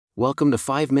Welcome to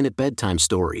 5-Minute Bedtime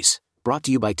Stories, brought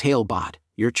to you by Talebot,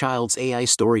 your child's AI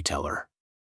storyteller.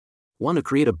 Want to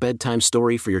create a bedtime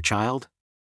story for your child?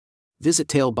 Visit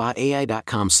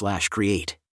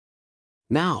talebotai.com/create.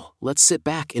 Now, let's sit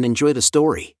back and enjoy the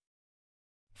story.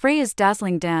 Freya's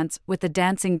Dazzling Dance with the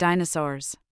Dancing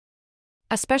Dinosaurs.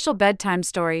 A special bedtime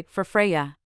story for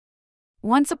Freya.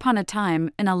 Once upon a time,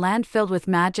 in a land filled with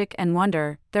magic and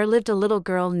wonder, there lived a little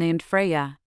girl named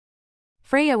Freya.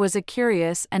 Freya was a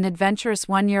curious and adventurous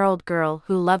 1-year-old girl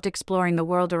who loved exploring the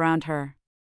world around her.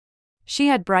 She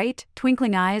had bright,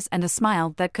 twinkling eyes and a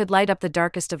smile that could light up the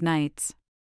darkest of nights.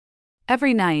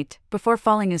 Every night, before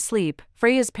falling asleep,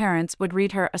 Freya's parents would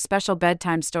read her a special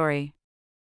bedtime story.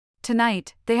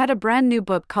 Tonight, they had a brand new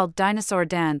book called Dinosaur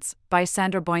Dance by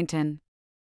Sandra Boynton.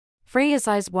 Freya's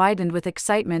eyes widened with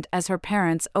excitement as her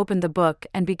parents opened the book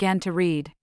and began to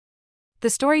read. The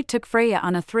story took Freya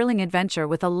on a thrilling adventure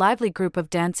with a lively group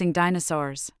of dancing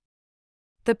dinosaurs.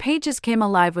 The pages came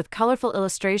alive with colorful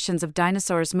illustrations of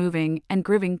dinosaurs moving and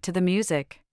grooving to the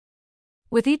music.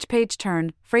 With each page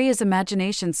turn, Freya's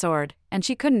imagination soared, and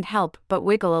she couldn't help but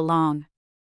wiggle along.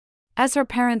 As her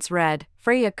parents read,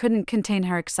 Freya couldn't contain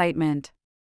her excitement.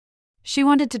 She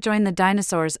wanted to join the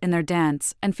dinosaurs in their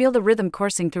dance and feel the rhythm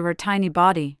coursing through her tiny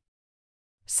body.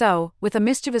 So, with a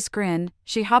mischievous grin,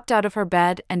 she hopped out of her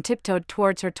bed and tiptoed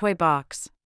towards her toy box.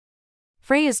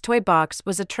 Freya's toy box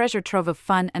was a treasure trove of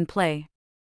fun and play.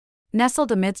 Nestled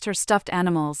amidst her stuffed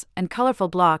animals and colorful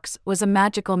blocks was a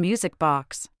magical music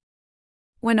box.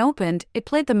 When opened, it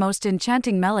played the most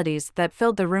enchanting melodies that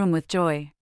filled the room with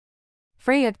joy.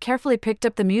 Freya carefully picked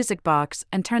up the music box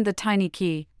and turned the tiny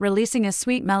key, releasing a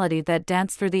sweet melody that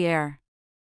danced through the air.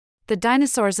 The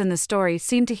dinosaurs in the story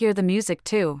seemed to hear the music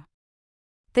too.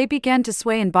 They began to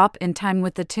sway and bop in time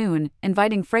with the tune,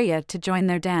 inviting Freya to join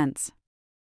their dance.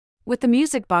 With the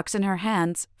music box in her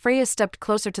hands, Freya stepped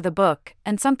closer to the book,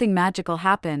 and something magical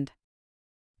happened.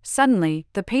 Suddenly,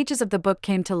 the pages of the book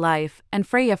came to life, and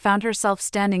Freya found herself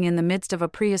standing in the midst of a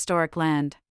prehistoric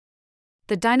land.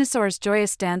 The dinosaurs'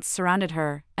 joyous dance surrounded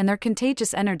her, and their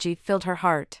contagious energy filled her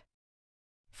heart.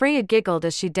 Freya giggled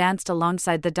as she danced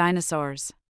alongside the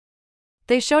dinosaurs.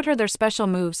 They showed her their special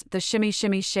moves, the shimmy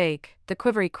shimmy shake, the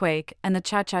quivery quake, and the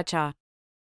cha-cha-cha.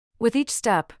 With each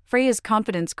step, Freya's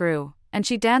confidence grew, and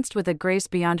she danced with a grace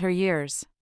beyond her years.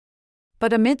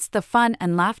 But amidst the fun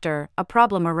and laughter, a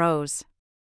problem arose.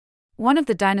 One of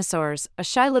the dinosaurs, a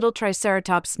shy little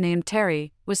triceratops named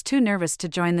Terry, was too nervous to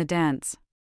join the dance.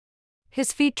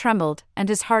 His feet trembled, and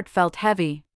his heart felt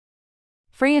heavy.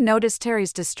 Freya noticed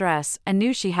Terry's distress and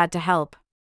knew she had to help.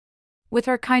 With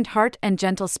her kind heart and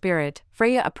gentle spirit,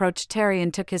 Freya approached Terry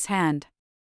and took his hand.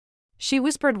 She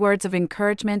whispered words of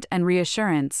encouragement and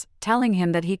reassurance, telling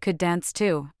him that he could dance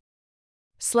too.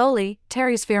 Slowly,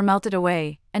 Terry's fear melted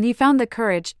away, and he found the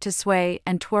courage to sway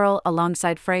and twirl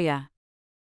alongside Freya.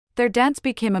 Their dance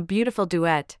became a beautiful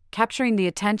duet, capturing the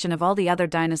attention of all the other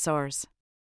dinosaurs.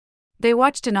 They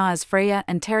watched in awe as Freya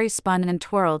and Terry spun and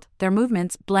twirled, their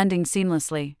movements blending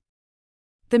seamlessly.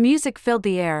 The music filled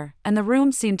the air, and the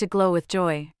room seemed to glow with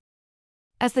joy.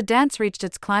 As the dance reached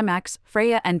its climax,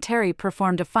 Freya and Terry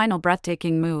performed a final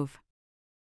breathtaking move.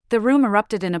 The room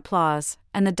erupted in applause,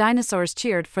 and the dinosaurs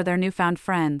cheered for their newfound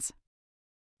friends.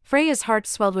 Freya's heart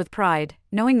swelled with pride,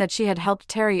 knowing that she had helped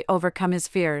Terry overcome his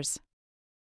fears.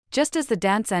 Just as the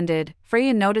dance ended,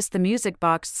 Freya noticed the music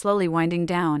box slowly winding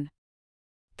down.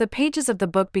 The pages of the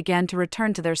book began to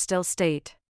return to their still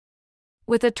state.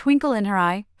 With a twinkle in her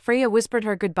eye, Freya whispered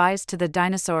her goodbyes to the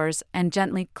dinosaurs and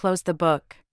gently closed the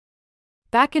book.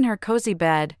 Back in her cozy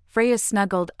bed, Freya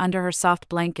snuggled under her soft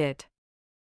blanket.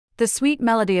 The sweet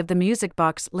melody of the music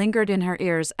box lingered in her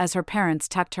ears as her parents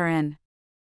tucked her in.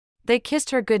 They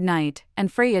kissed her goodnight,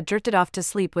 and Freya drifted off to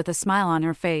sleep with a smile on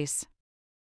her face.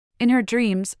 In her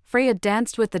dreams, Freya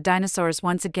danced with the dinosaurs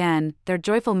once again, their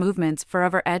joyful movements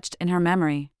forever etched in her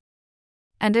memory.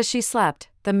 And as she slept,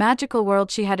 the magical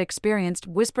world she had experienced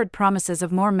whispered promises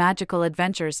of more magical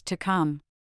adventures to come.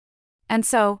 And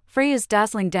so, Freya's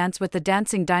dazzling dance with the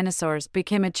dancing dinosaurs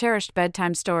became a cherished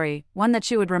bedtime story, one that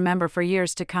she would remember for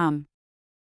years to come.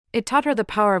 It taught her the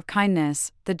power of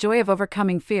kindness, the joy of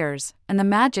overcoming fears, and the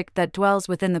magic that dwells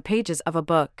within the pages of a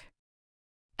book.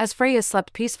 As Freya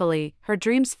slept peacefully, her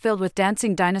dreams filled with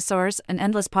dancing dinosaurs and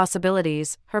endless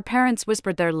possibilities, her parents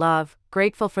whispered their love,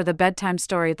 grateful for the bedtime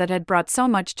story that had brought so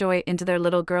much joy into their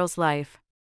little girl's life.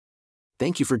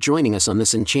 Thank you for joining us on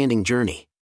this enchanting journey.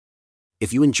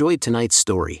 If you enjoyed tonight's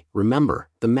story, remember,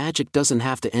 the magic doesn't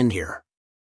have to end here.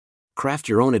 Craft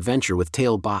your own adventure with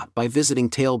Talebot by visiting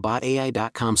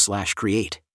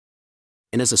talebotai.com/create.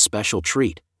 And as a special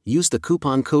treat, Use the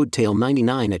coupon code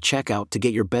TALE99 at checkout to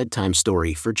get your bedtime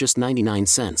story for just 99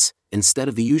 cents, instead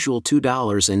of the usual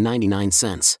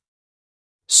 $2.99.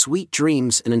 Sweet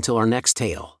dreams, and until our next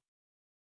tale.